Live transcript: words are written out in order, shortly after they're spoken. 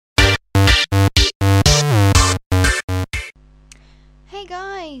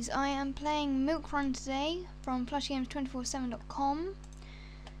guys, I am playing Milk Run today from flashgames247.com.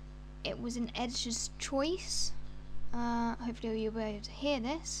 It was an editor's choice. Hopefully you'll be able to hear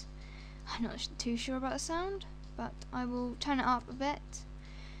this. I'm not too sure about the sound, but I will turn it up a bit.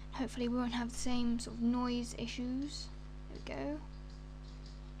 Hopefully we won't have the same sort of noise issues. There we go.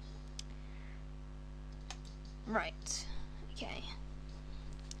 Right, okay.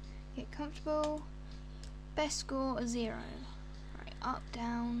 Get comfortable. Best score a 0. Right, up,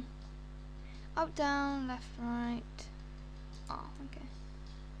 down, left, right. Oh, okay.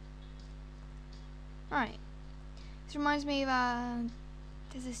 Alright. This reminds me of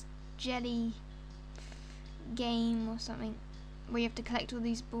there's this jelly game or something where you have to collect all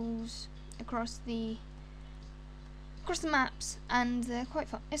these balls across the maps, and they're quite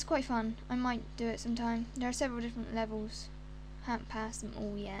fun. It's quite fun. I might do it sometime. There are several different levels. Haven't passed them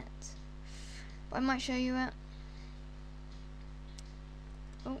all yet, but I might show you it.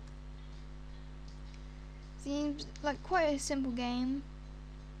 Oh, seems like quite a simple game.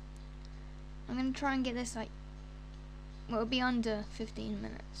 I'm gonna try and get this well, it'll be under 15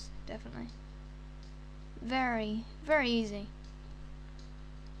 minutes, definitely. Very, very easy.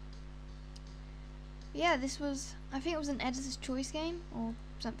 Yeah, this was, I think it was an editor's choice game or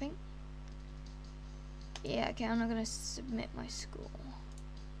something. Yeah, okay, I'm not gonna submit my score.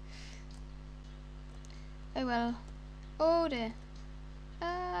 Oh well. Oh dear.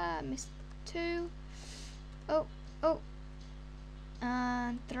 Missed 2. Oh.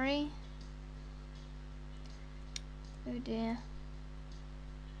 And 3. Oh dear.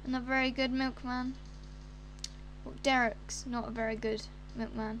 Not very good milkman. Well, Derek's not a very good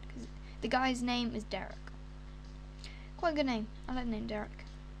milkman because the guy's name is Derek. Quite a good name. I like the name Derek.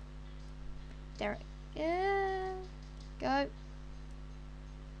 Derek. Yeah. Go.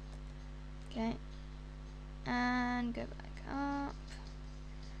 Okay. And go back up.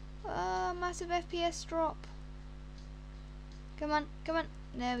 Massive FPS drop. Come on.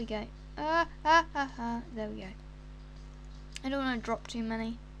 There we go. There we go. I don't want to drop too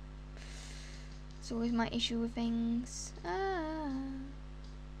many. It's always my issue with things.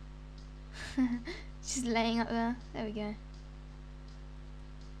 Just laying up there. There we go.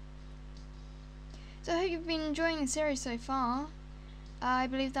 So I hope you've been enjoying the series so far. I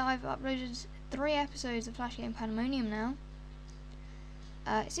believe that I've uploaded 3 episodes of Flash Game Pandemonium now.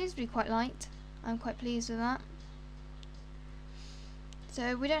 It seems to be quite light. I'm quite pleased with that.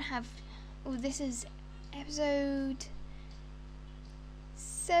 So we don't have... Oh, this is episode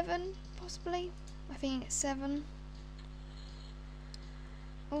 7, possibly. I think it's 7.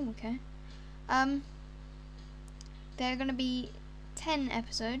 Oh, okay. There are going to be 10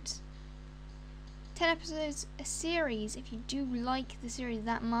 episodes. 10 episodes a series if you do like the series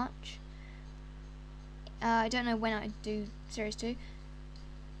that much. I don't know when I'd do series 2.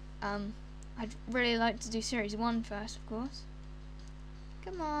 I'd really like to do series 1 first, of course.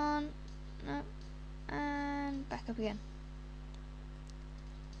 Come on. No. And back up again.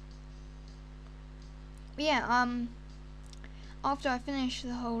 But yeah, after I finish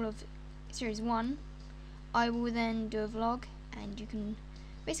the whole of series 1, I will then do a vlog, and you can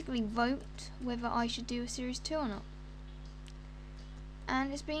basically vote whether I should do a series 2 or not.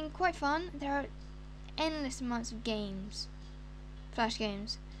 And it's been quite fun. There are endless amounts of games, Flash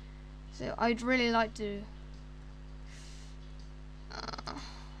games, so I'd really like to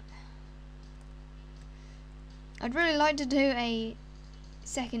do a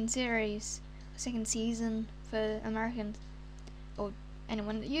second series, a second season for Americans or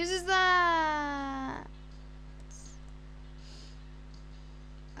anyone that uses that.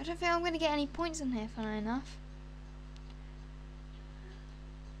 I don't think I'm going to get any points in here, funnily enough.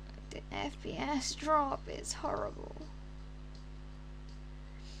 The FPS drop is horrible.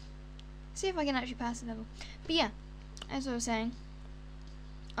 See if I can actually pass the level. But yeah, as I was saying,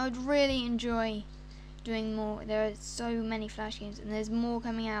 I would really enjoy doing more. There are so many Flash games, and there's more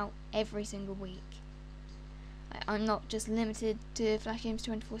coming out every single week. I'm not just limited to Flash Games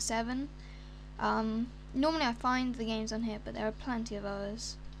 24/7. Normally I find the games on here, but there are plenty of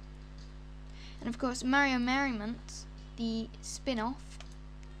others. And of course, Mario Merriment, the spin-off.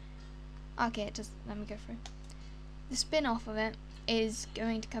 Okay, it does. Let me go through. The spin-off of it is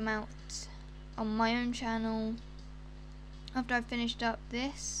going to come out on my own channel after I've finished up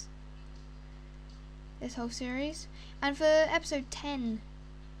this whole series. And for episode 10,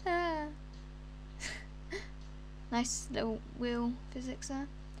 nice little wheel physics there.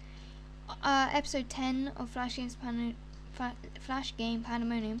 Episode 10 of Flash Game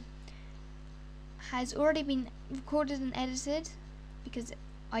Pandemonium has already been recorded and edited because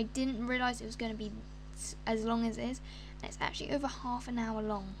I didn't realise it was going to be as long as it is, It's actually over half an hour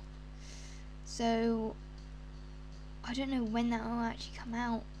long. So I don't know when that will actually come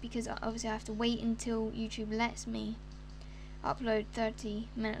out, because obviously I have to wait until YouTube lets me upload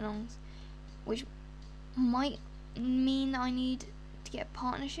 30-minute longs, which might mean that I need to get a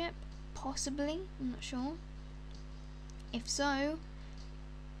partnership, possibly, I'm not sure. If so,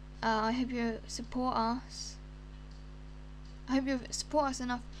 I hope you support us. I hope you support us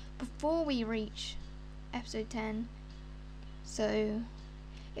enough before we reach episode 10. So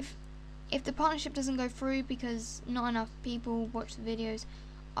if the partnership doesn't go through because not enough people watch the videos,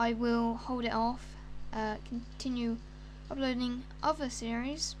 I will hold it off, continue uploading other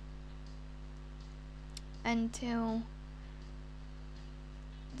series until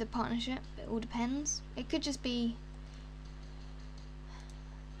the partnership. It all depends. It could just be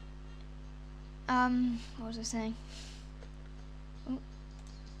what was I saying? Oh.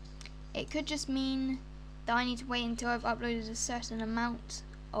 It could just mean that I need to wait until I've uploaded a certain amount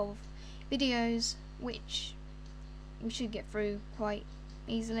of videos, which we should get through quite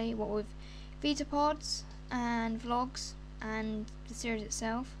easily, what with VitaPods and vlogs and the series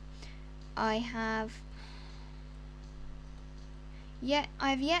itself. I have yet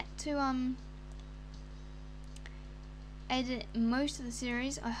to edit most of the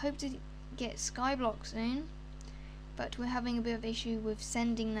series. I hope to get Skyblock soon, but we're having a bit of issue with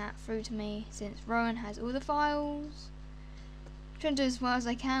sending that through to me since Rowan has all the files. I'm trying to do as well as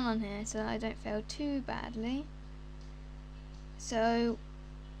I can on here so that I don't fail too badly. So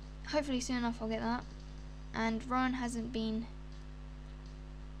hopefully soon enough I'll get that. And Rowan hasn't been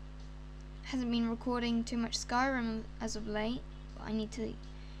recording too much Skyrim as of late, but I need to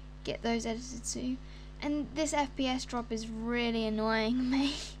get those edited too. And this FPS drop is really annoying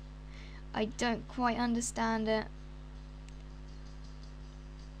me. I don't quite understand it.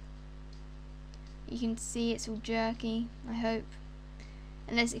 You can see it's all jerky, I hope.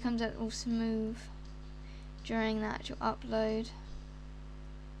 Unless it comes out all smooth during the actual upload.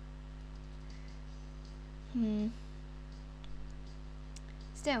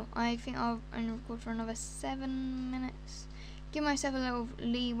 Still, I think I'll only record for another 7 minutes. Give myself a little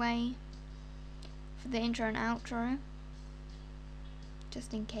leeway for the intro and outro,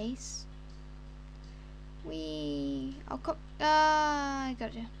 just in case. I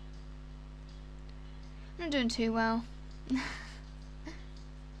gotcha. I'm not doing too well.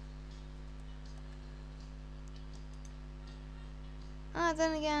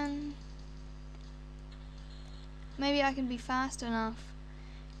 Then again, maybe I can be fast enough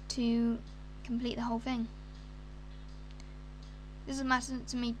to complete the whole thing. It doesn't matter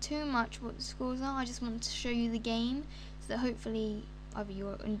to me too much what the scores are. I just want to show you the game so that hopefully either you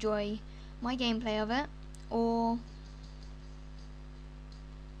enjoy my gameplay of it, or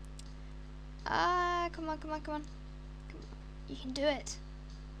come on, you can do it,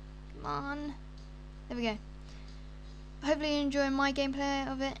 come on, there we go. Hopefully you enjoy my gameplay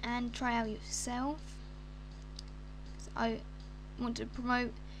of it and try out yourself. I want to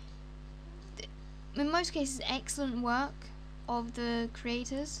promote, in most cases, excellent work of the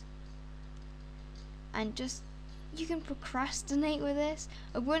creators, and just, you can procrastinate with this.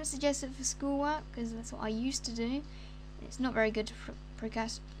 I wouldn't suggest it for schoolwork because that's what I used to do. It's not very good to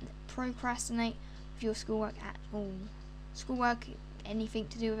procrastinate with your schoolwork at all. Schoolwork, anything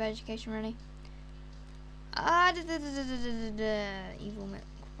to do with education really. Evil milk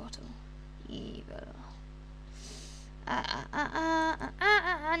bottle. Evil. No.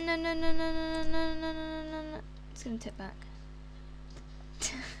 It's gonna tip back.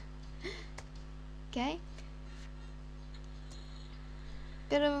 Okay.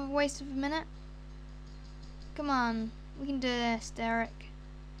 Bit of a waste of a minute. Come on, we can do this, Derek.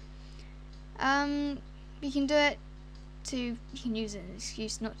 You can do it to, you can use it as an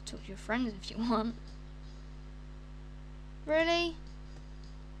excuse not to talk to your friends if you want. Really?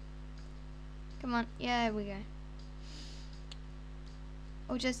 Come on, yeah, there we go.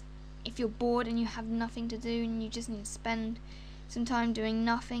 Or just, if you're bored and you have nothing to do and you just need to spend some time doing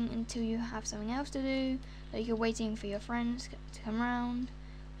nothing until you have something else to do, like you're waiting for your friends to come around,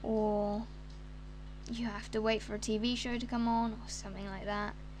 or you have to wait for a TV show to come on, or something like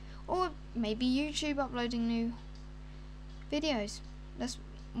that. Or maybe YouTube uploading new videos. That's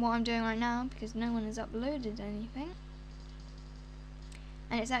what I'm doing right now because no one has uploaded anything.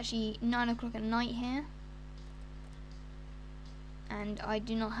 And it's actually 9 o'clock at night here. And I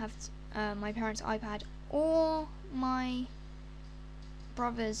do not have my parents' iPad or my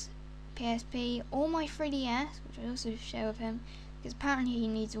brother's PSP or my 3DS, which I also share with him, because apparently he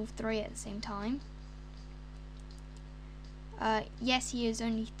needs all three at the same time. Yes, he is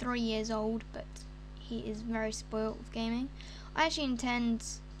only 3 years old, but he is very spoilt with gaming. I actually intend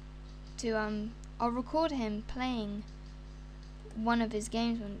to I'll record him playing one of his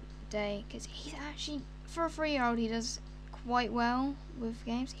games one day, because he's actually, for a 3-year-old, he does quite well with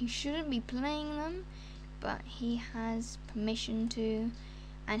games. He shouldn't be playing them, but he has permission to,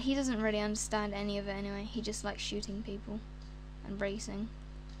 and he doesn't really understand any of it anyway. He just likes shooting people and racing.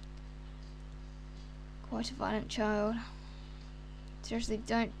 Quite a violent child. Seriously,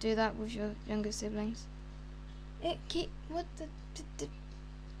 don't do that with your younger siblings. What the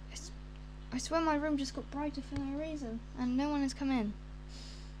I swear my room just got brighter for no reason, and no one has come in.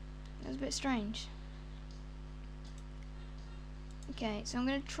 That was a bit strange. Okay, so I'm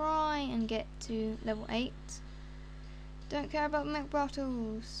going to try and get to level 8. Don't care about milk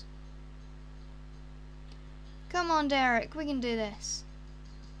bottles. Come on, Derek, we can do this.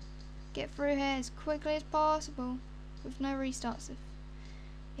 Get through here as quickly as possible, with no restarts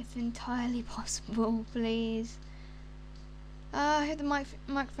if entirely possible, please. I hope the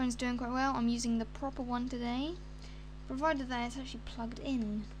microphone's doing quite well. I'm using the proper one today, provided that it's actually plugged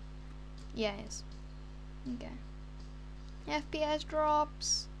in. Yeah, it is. Okay. FPS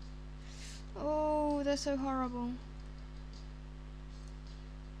drops. Oh, they're so horrible.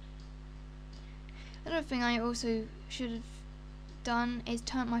 Another thing I also should have done is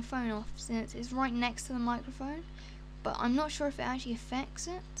turn my phone off, since it's right next to the microphone, but I'm not sure if it actually affects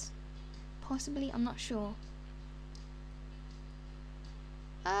it. Possibly, I'm not sure.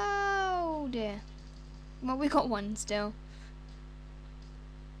 Oh dear. Well, we got one still.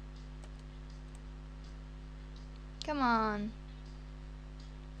 Come on.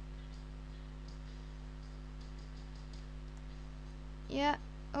 Yeah.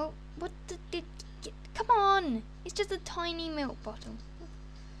 Oh, what did come on! It's just a tiny milk bottle.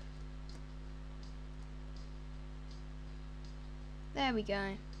 There we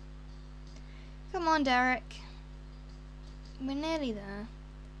go. Come on, Derek. We're nearly there,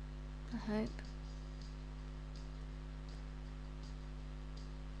 I hope.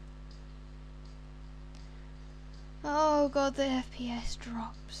 Oh god, the FPS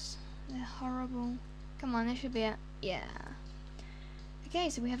drops. They're horrible. Come on, this should be it. Yeah. Okay,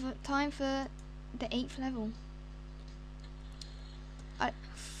 so we have time for the 8th level.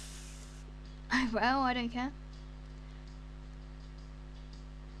 Well, I don't care.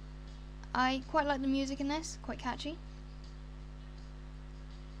 I quite like the music in this, quite catchy.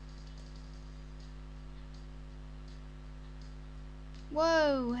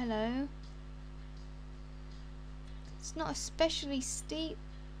 Whoa, hello. It's not especially steep,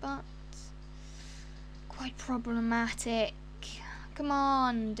 but quite problematic. Come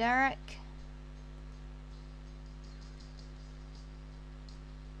on, Derek.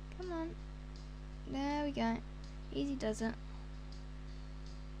 Come on. There we go. Easy does it.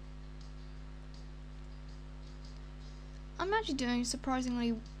 I'm actually doing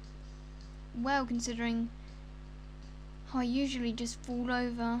surprisingly well, considering how I usually just fall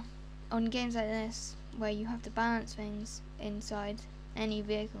over on games like this, where you have to balance things inside any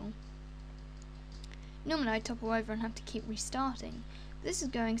vehicle. Normally I topple over and have to keep restarting. But this is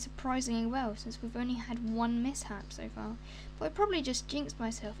going surprisingly well, since we've only had one mishap so far. But I probably just jinxed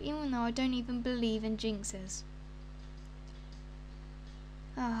myself, even though I don't even believe in jinxes.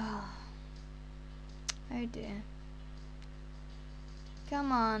 Ah. Oh dear.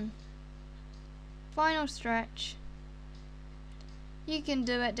 Come on. Final stretch. You can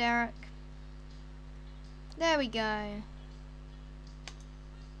do it, Derek. There we go.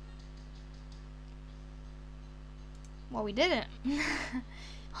 Well, we did it.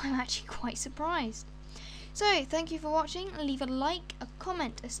 I'm actually quite surprised. So, thank you for watching. Leave a like, a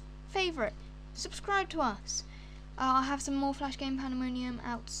comment, a favourite, subscribe to us. I'll have some more Flash Game Pandemonium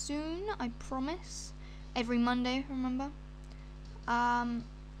out soon, I promise. Every Monday, remember.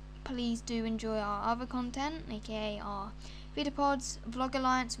 Please do enjoy our other content, aka our VitaPods,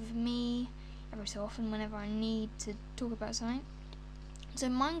 VlogAlliance with me, every so often whenever I need to talk about something. So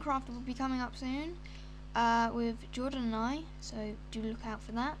Minecraft will be coming up soon, with Jordan and I, so do look out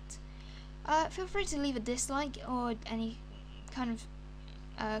for that. Feel free to leave a dislike or any kind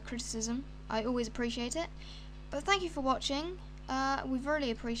of criticism. I always appreciate it. But thank you for watching. We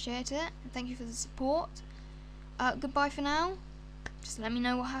really appreciate it. Thank you for the support. Goodbye for now. Just let me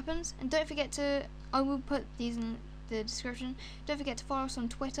know what happens. And don't forget to, I will put these in the description. Don't forget to follow us on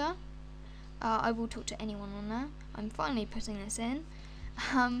Twitter. I will talk to anyone on there. I'm finally putting this in.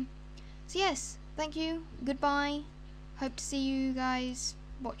 So yes, thank you. Goodbye. Hope to see you guys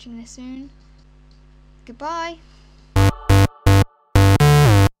watching this soon. Goodbye.